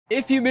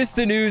If you missed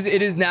the news,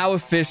 it is now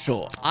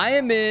official. I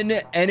am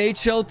in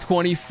NHL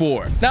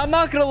 24. Now, I'm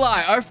not gonna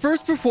lie, our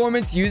first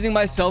performance using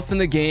myself in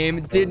the game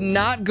did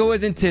not go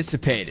as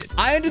anticipated.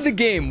 I ended the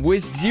game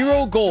with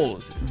 0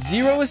 goals,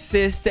 0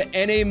 assists,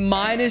 and a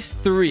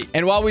 -3.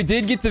 And while we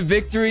did get the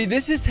victory,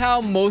 this is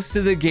how most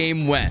of the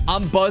game went.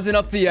 I'm buzzing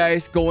up the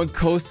ice, going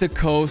coast to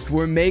coast.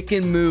 We're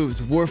making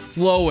moves, we're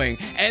flowing,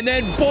 and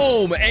then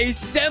boom, a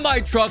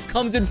semi-truck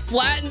comes and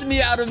flattens me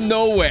out of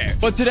nowhere.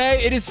 But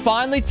today, it is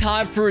finally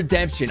time for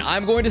redemption.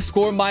 I'm going to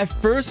score my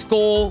first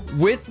goal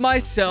with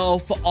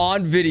myself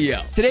on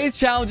video. Today's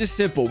challenge is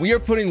simple. We are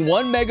putting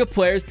 1 mega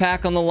players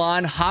pack on the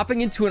line,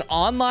 hopping into an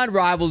online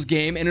rivals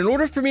game, and in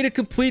order for me to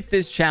complete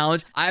this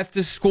challenge, I have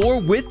to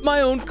score with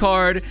my own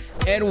card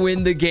and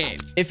win the game.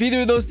 If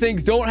either of those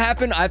things don't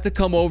happen, I have to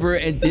come over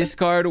and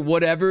discard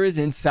whatever is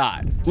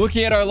inside.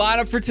 Looking at our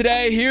lineup for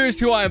today, here's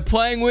who I'm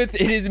playing with.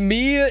 It is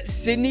me,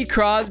 Sidney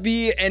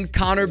Crosby, and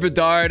Connor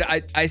Bedard.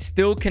 I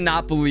still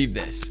cannot believe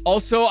this.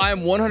 Also,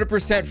 I'm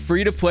 100%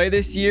 free to play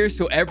this year,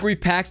 so every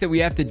pack that we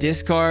have to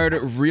discard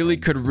really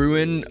could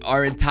ruin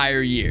our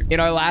entire year. In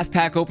our last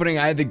pack opening,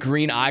 I had the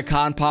green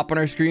icon pop on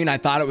our screen. I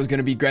thought it was going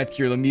to be Gretzky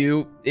or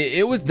Lemieux.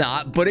 It was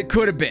not, but it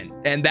could have been,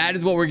 and that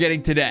is what we're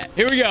getting today.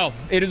 Here we go.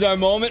 It is our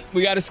moment.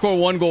 We got to score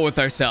 1 goal with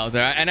ourselves,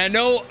 all right? And I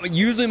know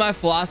usually my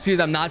philosophy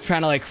is I'm not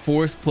trying to like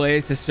force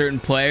plays to certain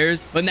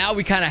players, but now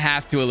we kind of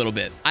have to a little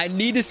bit. I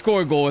need to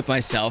score a goal with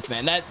myself,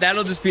 man.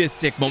 That'll just be a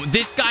sick moment.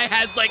 This guy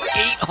has like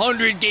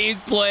 800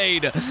 games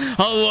played.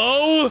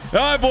 Hello?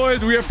 All right,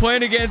 boys, we are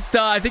playing against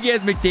I think he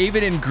has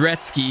McDavid and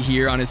Gretzky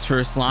here on his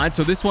first line,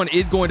 so this one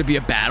is going to be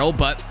a battle.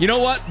 But you know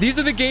what, these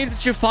are the games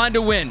that you find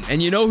to win,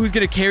 and you know who's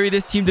going to carry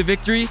this team to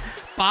victory?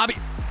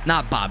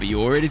 Not Bobby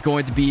Orr. It is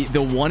going to be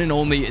the one and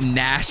only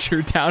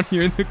Nasher down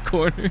here in the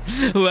corner.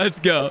 Let's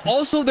go.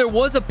 Also, there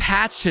was a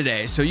patch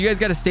today, so you guys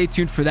got to stay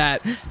tuned for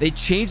that. They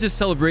changed the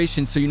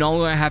celebration, so you no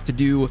longer have to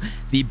do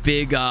the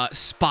big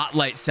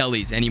spotlight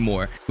sellies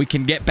anymore. We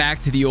can get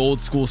back to the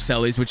old school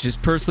sellies, which is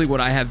personally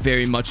what I have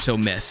very much so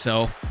missed.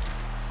 So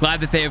glad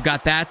that they have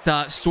got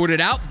that sorted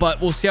out, but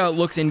we'll see how it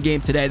looks in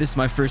game today. This is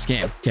my first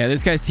game. Yeah,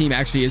 this guy's team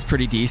actually is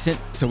pretty decent,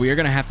 so we are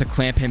going to have to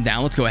clamp him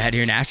down. Let's go ahead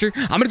here, Nasher.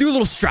 I'm going to do a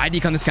little stride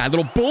deke on this guy. A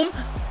little boom,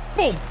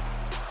 boom.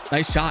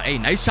 Nice shot. Hey,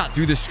 nice shot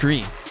through the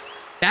screen.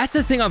 That's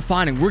the thing I'm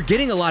finding. We're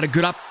getting a lot of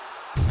good up.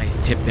 Nice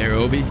tip there,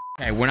 Obi.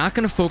 Okay, we're not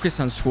going to focus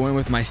on scoring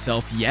with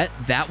myself yet.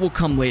 That will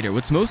come later.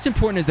 What's most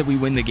important is that we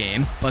win the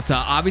game. But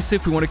obviously,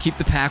 if we want to keep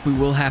the pack, we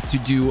will have to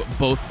do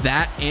both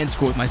that and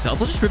score with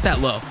myself. Let's just rip that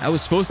low. That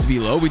was supposed to be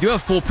low. We do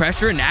have full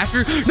pressure. And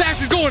Nasher's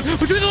going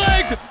between the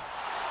legs.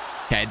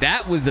 Okay,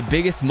 that was the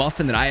biggest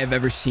muffin that I have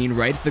ever seen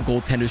right at the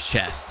goaltender's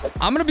chest.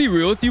 I'm going to be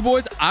real with you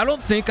boys. I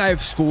don't think I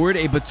have scored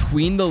a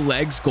between the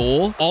legs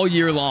goal all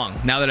year long,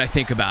 now that I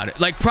think about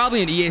it. Like,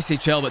 probably in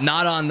ESHL, but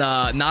not on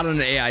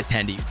an AI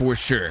Tendy, for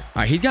sure.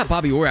 All right, he's got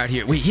Bobby Orr out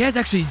here. Wait, he has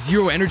actually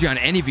 0 energy on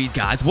any of these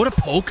guys. What a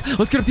poke.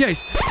 Let's get up the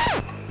ice.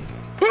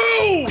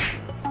 Ooh!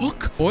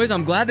 Look, boys,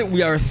 I'm glad that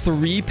we are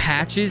 3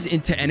 patches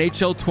into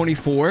NHL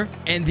 24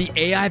 and the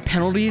AI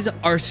penalties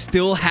are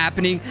still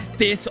happening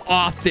this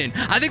often.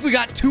 I think we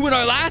got 2 in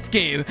our last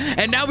game,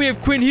 and now we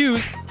have Quinn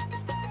Hughes.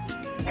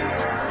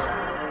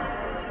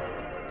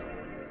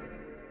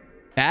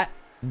 That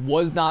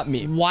was not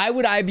me. Why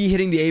would I be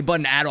hitting the A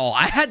button at all?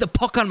 I had the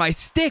puck on my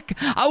stick.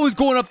 I was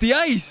going up the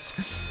ice.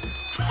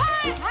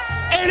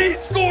 And he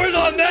scores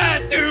on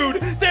that,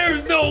 dude.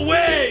 There's no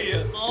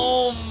way.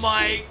 Oh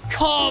my,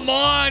 come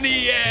on,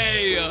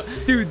 EA.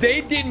 Dude, they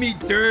did me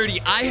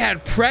dirty. I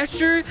had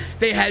pressure.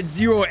 They had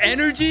 0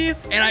 energy.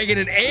 And I get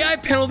an AI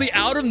penalty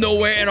out of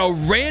nowhere and a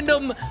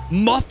random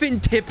muffin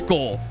tip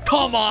goal.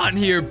 Come on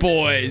here,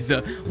 boys.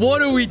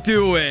 What are we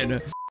doing?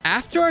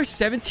 After our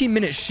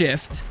 17-minute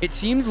shift, it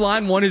seems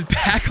line 1 is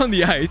back on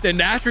the ice. And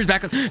Nasher is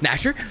back on.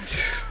 Nasher,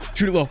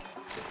 shoot it low.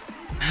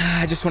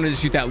 I just wanted to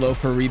shoot that low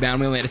for a rebound.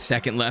 We only had a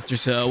second left or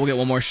so. We'll get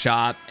one more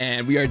shot,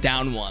 and we are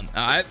down 1.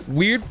 All right.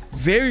 Weird,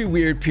 very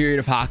weird period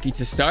of hockey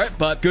to start,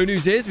 but good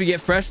news is we get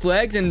fresh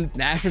legs, and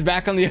Nasher's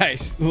back on the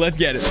ice. Let's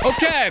get it.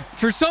 Okay.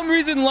 For some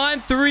reason,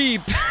 line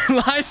 3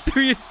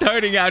 is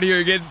starting out here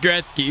against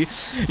Gretzky.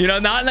 You know,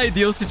 not an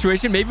ideal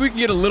situation. Maybe we can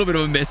get a little bit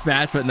of a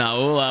mismatch, but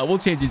no, we'll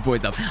change these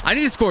boys up. I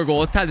need to score a goal.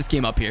 Let's tie this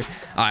game up here.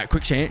 All right.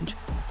 Quick change.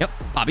 Yep.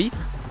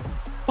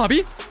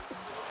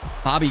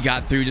 Bobby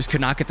got through, just could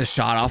not get the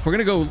shot off. We're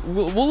going to go,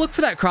 we'll look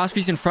for that cross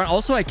crease in front.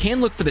 Also, I can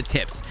look for the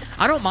tips.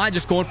 I don't mind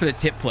just going for the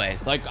tip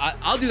plays. Like,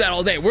 I'll do that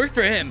all day. Worked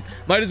for him.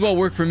 Might as well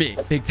work for me.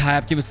 Big tie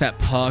up. Give us that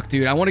puck,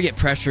 dude. I want to get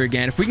pressure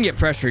again. If we can get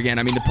pressure again,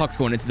 I mean, the puck's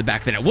going into the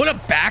back of the net. What a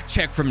back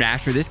check from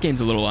Nasher. This game's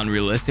a little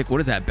unrealistic.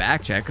 What is that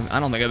back check? I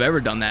don't think I've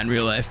ever done that in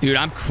real life. Dude,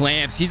 I'm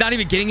clamps. He's not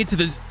even getting into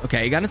the...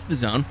 Okay, he got into the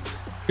zone.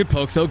 Good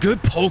pokes, though.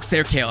 Good pokes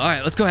there, Kale. All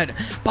right, let's go ahead.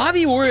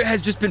 Bobby Orr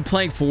has just been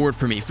playing forward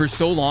for me for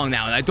so long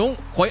now, and I don't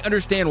quite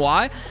understand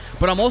why,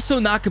 but I'm also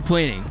not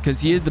complaining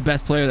because he is the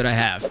best player that I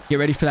have. Get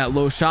ready for that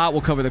low shot.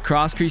 We'll cover the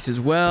cross crease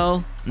as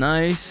well.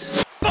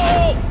 Nice.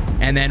 Oh!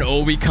 And then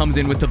Obi comes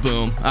in with the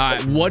boom. All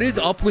right, what is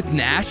up with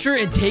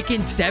Nasher and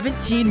taking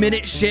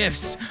 17-minute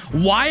shifts?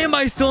 Why am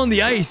I still on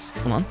the ice?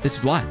 Come on, this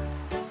is why.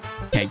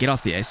 Okay, get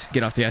off the ice.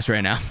 Get off the ice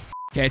right now.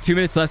 Okay, 2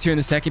 minutes left here in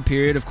the second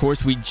period. Of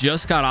course, we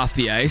just got off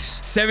the ice.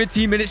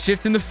 17-minute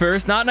shift in the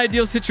first. Not an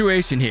ideal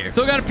situation here.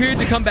 Still got a period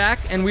to come back,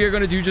 and we are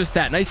going to do just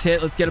that. Nice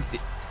hit. Let's get up the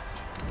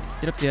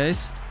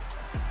ice.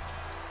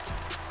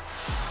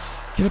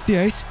 Get up the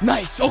ice.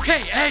 Nice. Okay,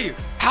 hey,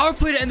 power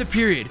play to end the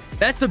period.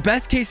 That's the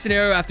best case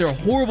scenario after a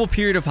horrible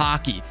period of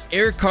hockey.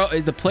 Eric Carl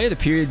is the play of the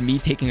period me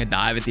taking a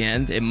dive at the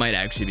end? It might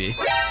actually be.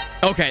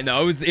 Okay,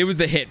 no, it was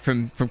the hit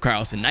from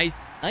Carlson. Nice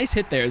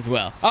hit there as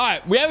well. All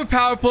right, we have a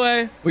power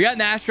play. We got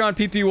Nasher on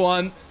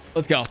PP1.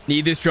 Let's go.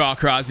 Need this draw,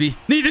 Crosby.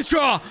 Need this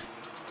draw.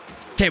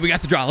 Okay, we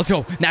got the draw. Let's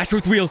go. Nasher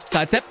with wheels.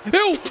 Sidestep.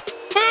 Ew.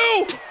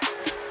 Ew.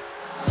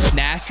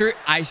 Nasher,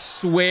 I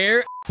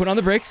swear. Put on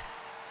the brakes.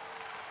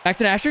 Back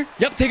to Nasher.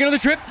 Yep, take another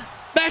trip.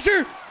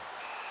 Nasher.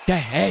 Okay,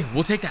 hey,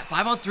 we'll take that.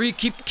 5-on-3.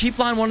 Keep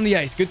line one on the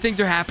ice. Good things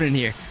are happening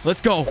here.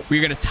 Let's go.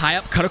 We're going to tie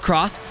up, cut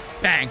across.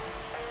 Bang.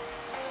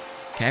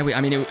 Okay,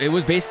 I mean, it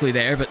was basically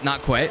there, but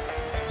not quite.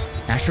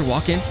 Nasher,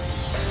 walk in.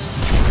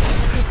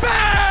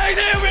 Bang!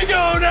 There we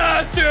go,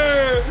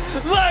 Nasher!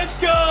 Let's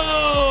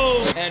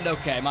go! And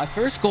okay, my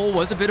first goal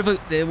was a bit of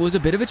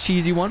a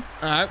cheesy one.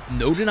 All right,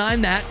 no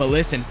denying that. But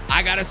listen,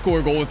 I gotta score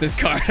a goal with this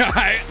card. All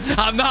right,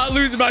 I'm not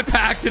losing my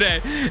pack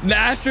today.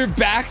 Nasher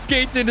back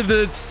skates into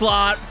the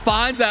slot,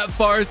 finds that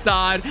far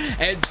side,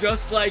 and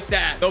just like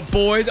that, the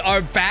boys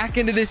are back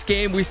into this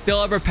game. We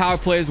still have our power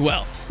play as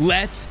well.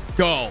 Let's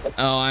go.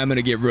 Oh, I'm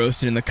gonna get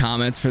roasted in the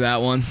comments for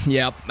that one.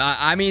 Yep.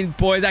 I mean,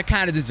 boys, I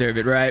kind of deserve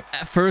it, right?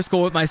 First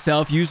goal with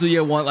myself. Usually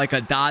I want like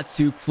a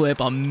Datsuk flip,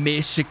 a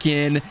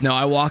Michigan. No,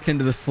 I walked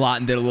into the slot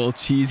and did a little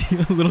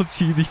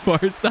cheesy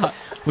far side.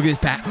 Look at this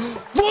back.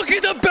 Look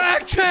at the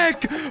back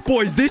check.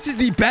 Boys, this is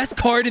the best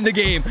card in the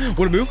game.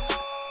 What a move.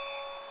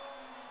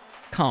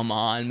 Come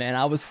on, man.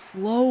 I was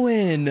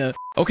flowing.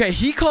 Okay,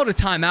 he called a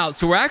timeout,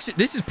 so we're actually...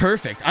 This is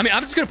perfect. I mean,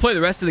 I'm just going to play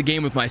the rest of the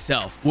game with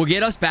myself. We'll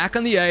get us back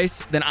on the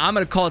ice. Then I'm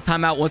going to call a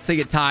timeout once they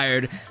get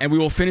tired, and we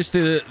will finish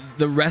the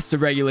rest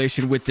of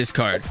regulation with this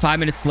card. 5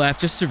 minutes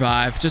left. Just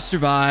survive. Just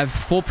survive.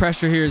 Full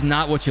pressure here is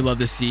not what you love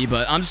to see,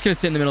 but I'm just going to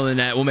sit in the middle of the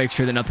net. We'll make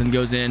sure that nothing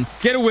goes in.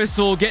 Get a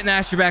whistle. Get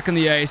Nasher back on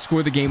the ice.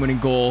 Score the game-winning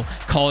goal.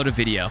 Call it a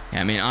video.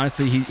 Yeah, I mean,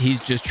 honestly, he's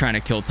just trying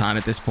to kill time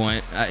at this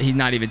point. He's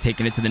not even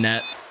taking it to the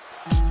net.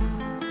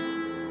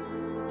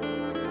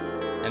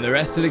 And the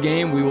rest of the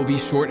game, we will be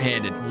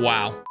shorthanded.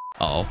 Wow.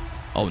 Uh-oh.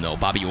 Oh, no.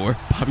 Bobby Orr.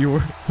 Bobby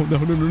Orr. Oh,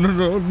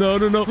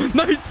 no.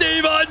 Nice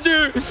save,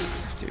 Andre.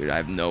 Dude, I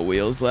have no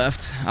wheels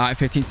left. All right,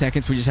 15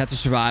 seconds. We just have to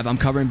survive. I'm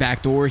covering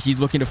back door. He's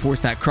looking to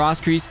force that cross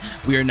crease.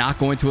 We are not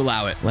going to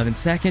allow it. 11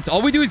 seconds.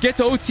 All we do is get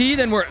to OT,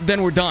 then we're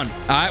done.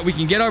 All right, we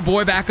can get our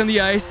boy back on the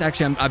ice.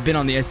 Actually, I've been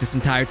on the ice this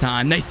entire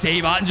time. Nice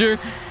save, Andre.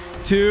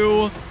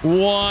 2,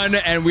 1,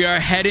 and we are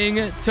heading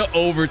to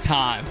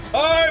overtime.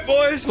 All right,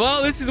 boys.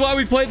 Well, this is why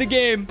we played the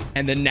game.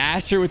 And the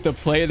Nasher with the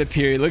play of the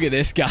period. Look at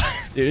this guy.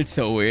 Dude, it's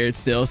so weird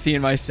still seeing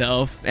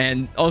myself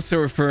and also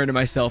referring to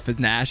myself as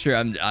Nasher.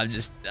 I'm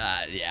just,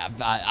 yeah,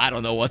 I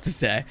don't know what to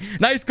say.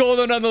 Nice goal,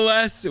 though,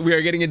 nonetheless. We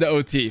are getting into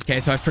OT.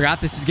 Okay, so I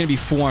forgot this is going to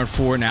be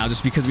 4-on-4 now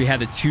just because we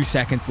had the 2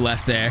 seconds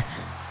left there.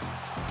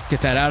 Get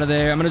that out of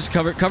there. I'm gonna just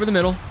cover the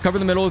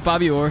middle with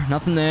Bobby Orr.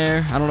 Nothing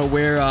there. I don't know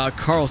where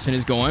Carlson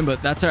is going,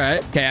 but that's all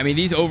right. Okay, I mean,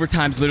 these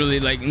overtimes literally,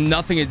 like,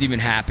 nothing has even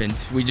happened.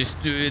 We just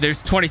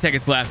there's 20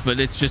 seconds left, but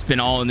it's just been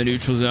all in the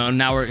neutral zone.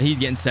 Now he's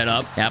getting set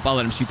up. Yep, I'll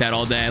let him shoot that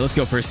all day. Let's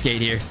go for a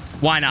skate here.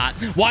 Why not?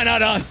 Why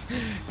not us?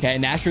 Okay,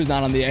 Nasher's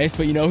not on the ice,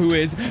 but you know who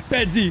is?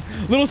 Bedsy.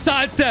 Little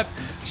sidestep.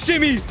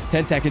 Shimmy.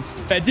 10 seconds.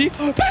 Bedsy.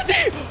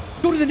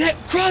 Bedsy! Go to the net.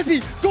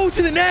 Crosby. Go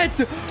to the net.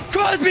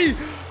 Crosby.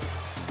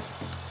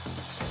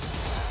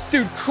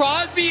 Dude,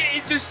 Crosby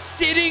is just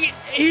sitting.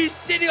 He's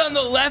sitting on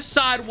the left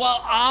side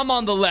while I'm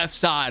on the left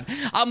side.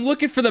 I'm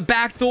looking for the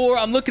back door.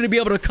 I'm looking to be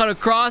able to cut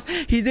across.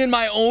 He's in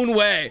my own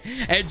way.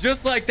 And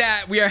just like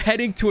that, we are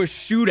heading to a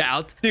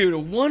shootout. Dude, a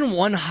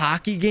 1-1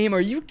 hockey game.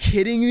 Are you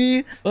kidding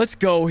me? Let's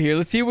go here.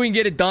 Let's see if we can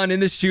get it done in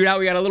the shootout.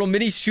 We got a little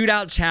mini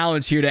shootout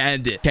challenge here to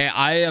end it. Okay,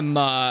 I'm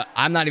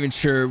not even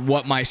sure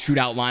what my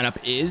shootout lineup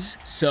is.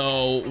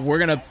 So we're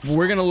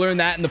gonna learn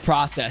that in the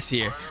process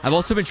here. I've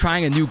also been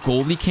trying a new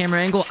goalie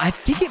camera angle. I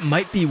think it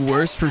might be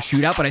worse for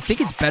shootout, but I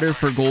think it's better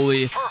for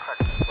goalie.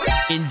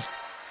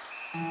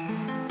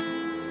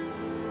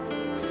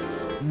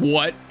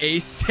 What a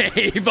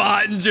save,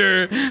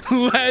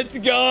 Ottinger. Let's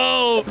go.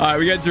 All right,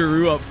 we got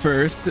Giroux up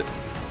first.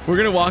 We're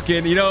gonna walk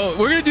in. You know,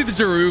 we're gonna do the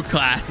Giroux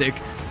classic.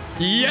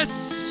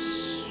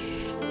 Yes.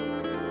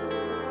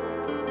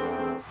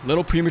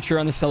 Little premature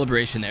on the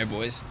celebration there,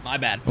 boys. My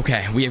bad.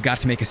 Okay, we have got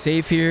to make a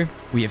save here.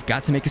 We have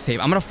got to make a save.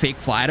 I'm gonna fake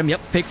fly at him.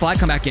 Yep, fake fly.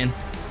 Come back in.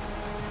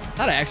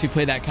 Thought I actually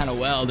played that kind of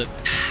well.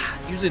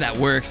 Usually that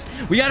works.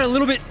 We got a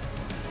little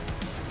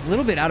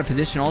bit out of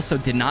position. Also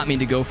did not mean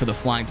to go for the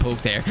flying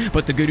poke there.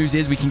 But the good news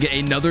is we can get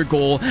another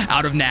goal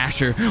out of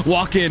Nasher.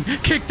 Walk in,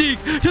 kick deep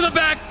to the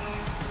back.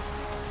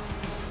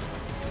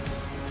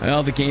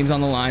 Well, the game's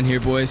on the line here,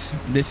 boys.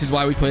 This is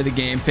why we play the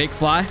game. Fake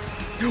fly.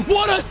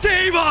 What a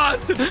save on!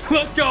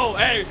 Let's go.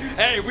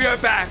 Hey, we are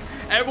back.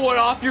 Everyone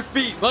off your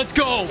feet. Let's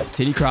go.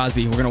 Sidney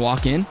Crosby. We're going to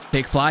walk in.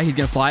 Fake fly. He's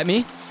going to fly at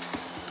me.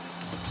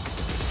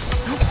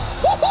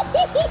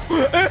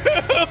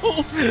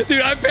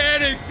 Dude, I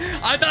panicked.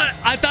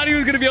 I thought he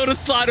was gonna be able to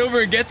slide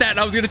over and get that, and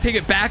I was gonna take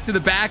it back to the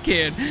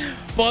backhand.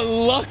 But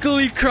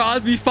luckily,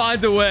 Crosby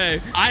finds a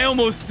way. I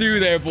almost threw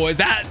there, boys.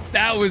 That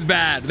was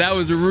bad. That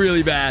was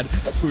really bad.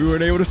 We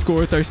weren't able to score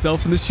with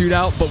ourselves in the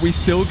shootout, but we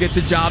still get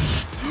the job.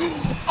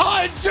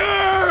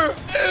 Under!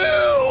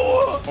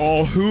 Ew!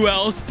 Oh, who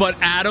else but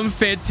Adam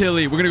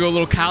Fantilli? We're gonna go a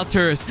little Kyle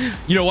Turris.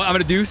 You know what I'm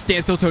gonna do?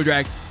 Standstill toe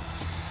drag.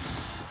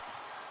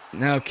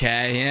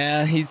 Okay,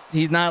 yeah,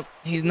 he's not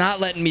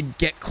letting me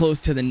get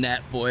close to the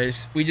net,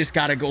 boys. We just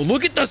gotta go.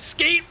 Look at the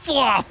skate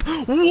flop.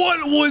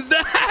 What was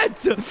that?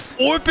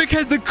 Orpik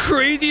has the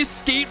craziest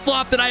skate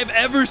flop that I have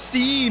ever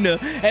seen,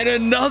 and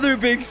another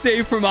big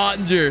save from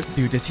Ottinger.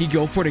 Dude, does he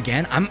go for it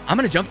again? I'm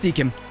gonna jump deke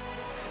him.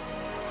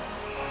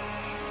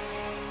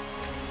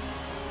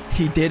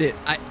 He did it.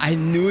 I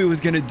knew he was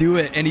gonna do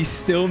it, and he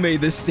still made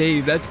the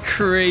save. That's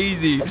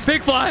crazy.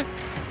 Big fly.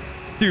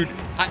 Dude,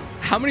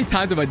 how many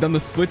times have I done the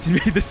splits and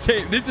made the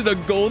save? This is a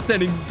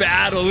goaltending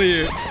battle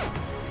here.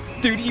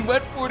 Dude, he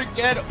went for it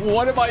again.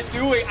 What am I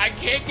doing? I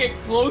can't get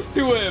close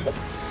to him.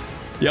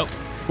 Yep.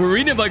 We're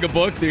reading him like a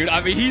book, dude.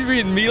 I mean, he's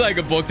reading me like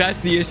a book. That's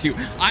the issue.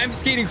 I'm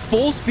skating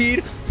full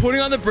speed,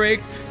 putting on the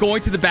brakes,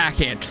 going to the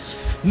backhand.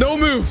 No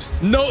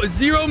moves. No,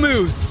 zero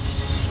moves.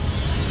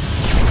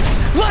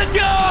 Let's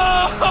go!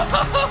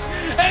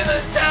 And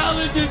the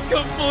challenge is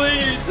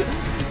complete.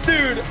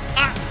 Dude,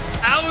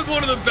 that was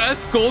one of the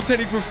best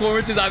goaltending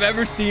performances I've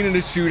ever seen in a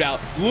shootout.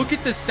 Look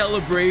at the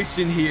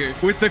celebration here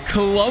with the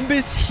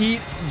Columbus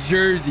Heat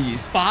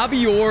jerseys.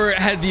 Bobby Orr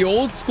had the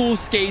old school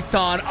skates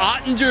on.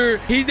 Ottinger,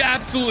 he's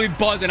absolutely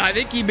buzzing. I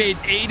think he made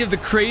 8 of the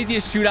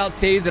craziest shootout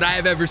saves that I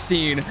have ever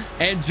seen.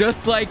 And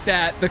just like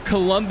that, the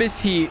Columbus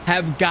Heat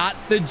have got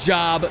the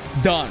job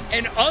done.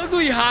 An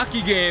ugly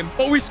hockey game,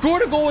 but we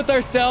scored a goal with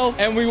ourselves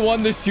and we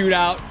won the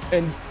shootout.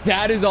 And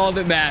that is all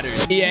that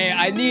matters. Yeah,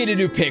 I need a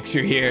new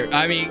picture here.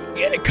 I mean,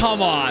 come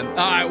on. All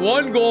right,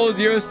 1 goal,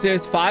 0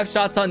 assists, 5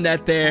 shots on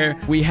net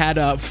there. We had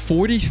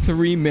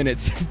 43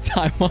 minutes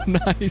time on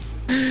ice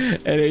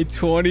and a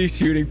 20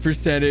 shooting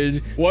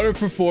percentage. What a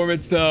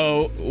performance,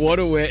 though. What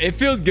a win. It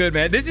feels good,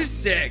 man. This is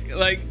sick.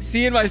 Like,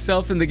 seeing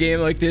myself in the game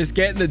like this,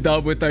 getting the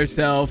dub with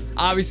ourselves.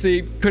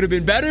 Obviously, could have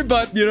been better,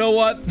 but you know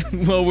what?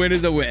 A win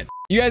is a win.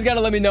 You guys got to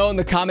let me know in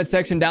the comment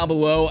section down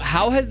below,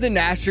 how has the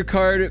Nasher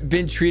card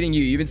been treating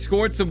you? You been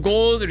scoring some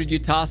goals, or did you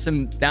toss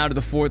him down to the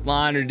 4th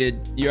line, or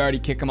did you already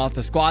kick him off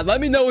the squad? Let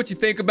me know what you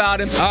think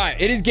about him. All right,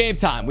 it is game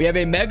time. We have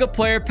a mega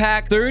player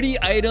pack, 30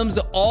 items,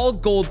 all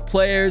gold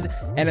players,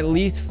 and at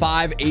least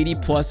 5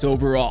 80+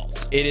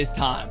 overalls. It is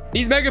time.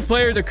 These mega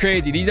players are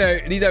crazy. These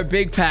are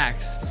big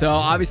packs. So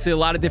obviously a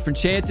lot of different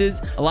chances,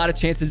 a lot of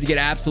chances to get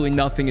absolutely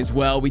nothing as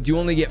well. We do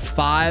only get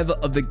 5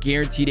 of the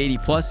guaranteed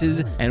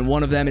 80+s, and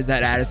one of them is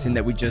that Addison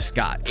that we just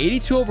got.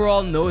 82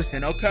 overall,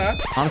 Notion. Okay.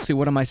 Honestly,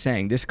 what am I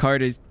saying? This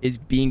card is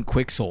being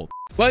quick sold.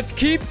 Let's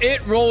keep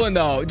it rolling,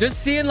 though.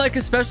 Just seeing like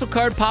a special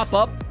card pop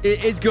up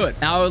is good.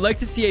 Now, I would like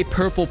to see a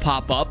purple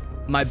pop up.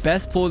 My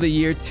best pull of the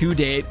year to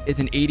date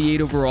is an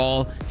 88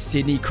 overall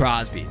Sidney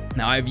Crosby.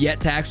 Now, I've yet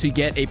to actually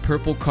get a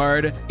purple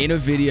card in a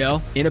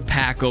video, in a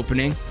pack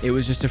opening. It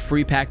was just a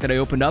free pack that I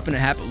opened up, and it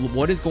happened.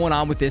 What is going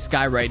on with this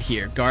guy right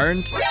here?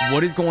 Garn,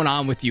 what is going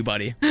on with you,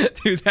 buddy?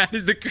 Dude, that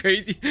is the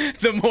crazy.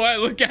 The more I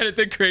look at it,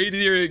 the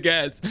crazier it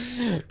gets.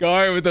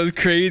 Garn with those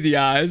crazy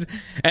eyes.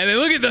 And then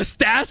look at the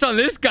stats on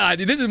this guy.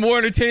 Dude, this is more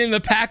entertaining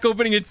than the pack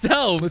opening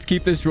itself. Let's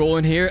keep this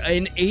rolling here.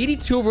 An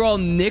 82 overall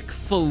Nick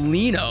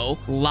Foligno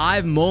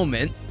live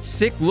moment.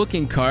 Sick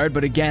looking card,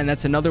 but again,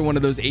 that's another one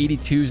of those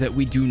 82s that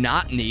we do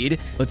not need.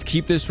 Let's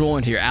keep this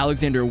rolling here.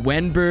 Alexander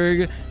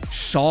Wenberg,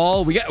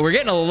 Shaw. We're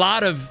getting a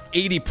lot of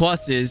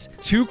 80+s.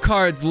 2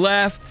 cards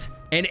left.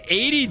 An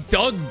 80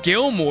 Doug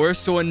Gilmour,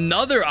 so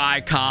another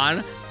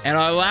icon. And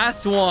our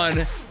last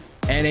one,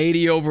 an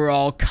 80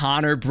 overall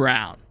Connor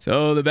Brown.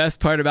 So the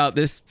best part about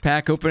this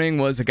pack opening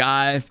was a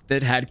guy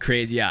that had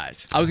crazy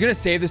eyes. I was going to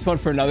save this one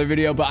for another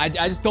video, but I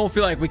just don't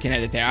feel like we can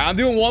edit there. I'm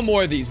doing one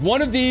more of these.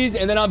 One of these,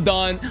 and then I'm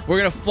done. We're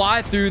going to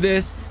fly through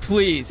this.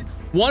 Please.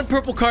 1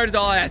 purple card is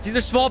all I ask. These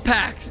are small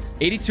packs.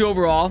 82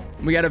 overall.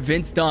 We got a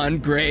Vince Dunn.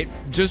 Great.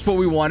 Just what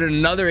we wanted.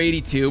 Another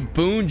 82.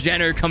 Boone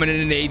Jenner coming in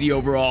an 80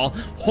 overall.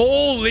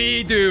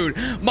 Holy dude.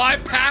 My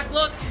pack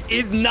look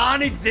is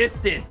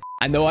non-existent.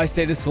 I know I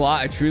say this a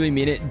lot. I truly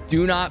mean it.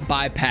 Do not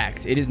buy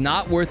packs. It is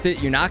not worth it.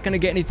 You're not going to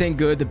get anything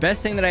good. The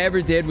best thing that I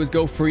ever did was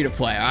go free to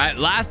play. All right.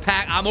 Last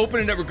pack. I'm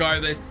opening it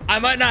regardless. I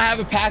might not have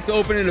a pack to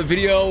open in a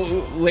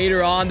video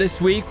later on this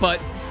week, but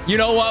you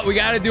know what? We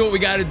got to do what we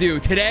got to do.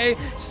 Today,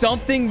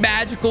 something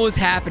magical is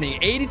happening.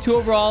 82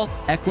 overall,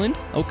 Eklund.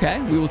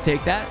 Okay. We will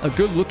take that. A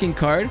good looking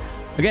card.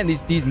 Again,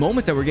 these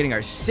moments that we're getting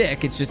are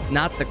sick. It's just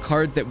not the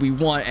cards that we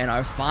want. And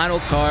our final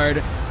card,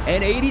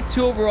 an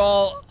 82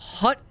 overall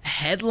Hut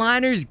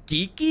headliners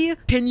geeky?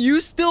 Can you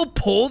still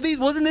pull these?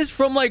 Wasn't this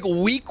from like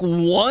week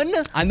 1?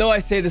 I know I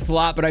say this a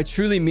lot, but I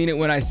truly mean it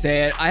when I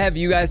say it. I have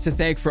you guys to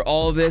thank for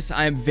all of this.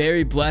 I am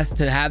very blessed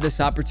to have this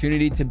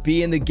opportunity to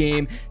be in the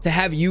game, to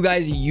have you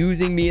guys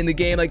using me in the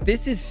game. Like,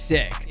 this is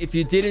sick. If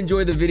you did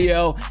enjoy the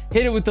video,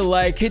 hit it with the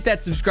like, hit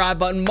that subscribe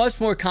button.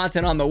 Much more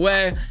content on the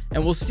way,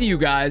 and we'll see you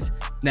guys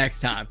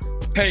next time.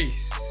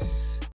 Peace.